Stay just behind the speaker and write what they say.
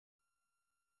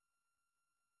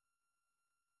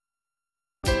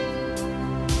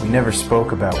never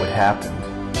spoke about what happened,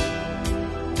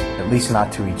 at least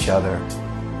not to each other.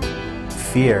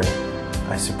 Fear,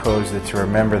 I suppose, that to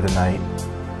remember the night,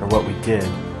 or what we did,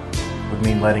 would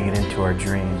mean letting it into our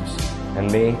dreams. And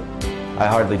me, I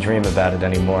hardly dream about it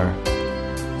anymore.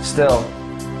 Still,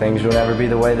 things will never be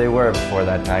the way they were before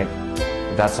that night.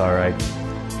 But that's alright,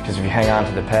 because if you hang on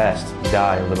to the past, you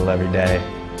die a little every day.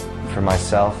 For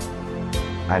myself,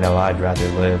 I know I'd rather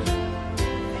live.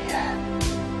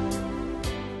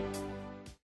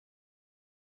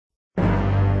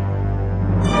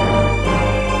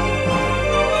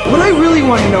 What I really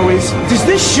want to know is, does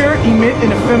this shirt emit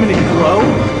an effeminate glow?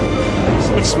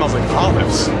 It smells like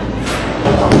olives.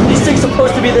 These things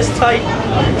supposed to be this tight.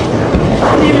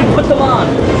 How do you even put them on?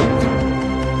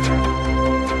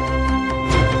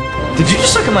 Did you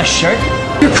just look at my shirt?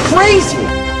 You're crazy!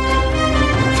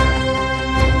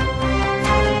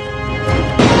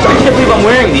 I can't believe I'm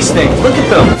wearing these things. Look at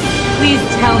them. Please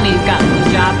tell me you've gotten the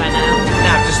job by now.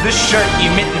 Now, does this shirt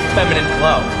emit an feminine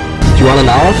glow? Do you want an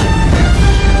olive?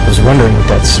 I was wondering what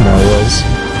that smell was.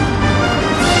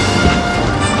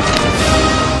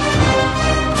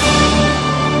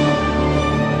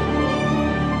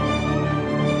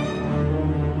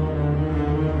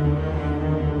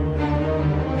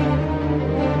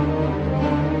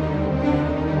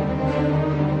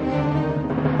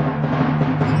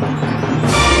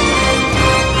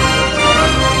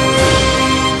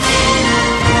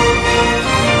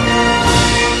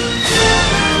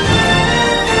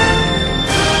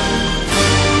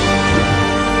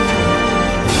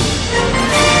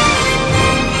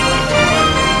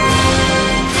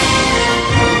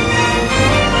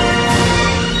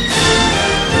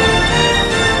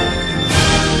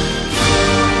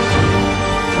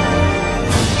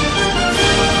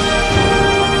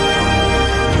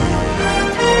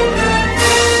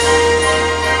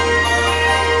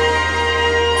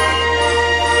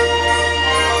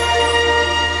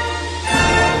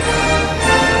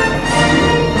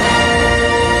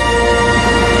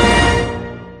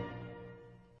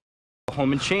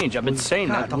 Home and change. I've been saying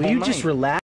that the whole night. Will you just relax?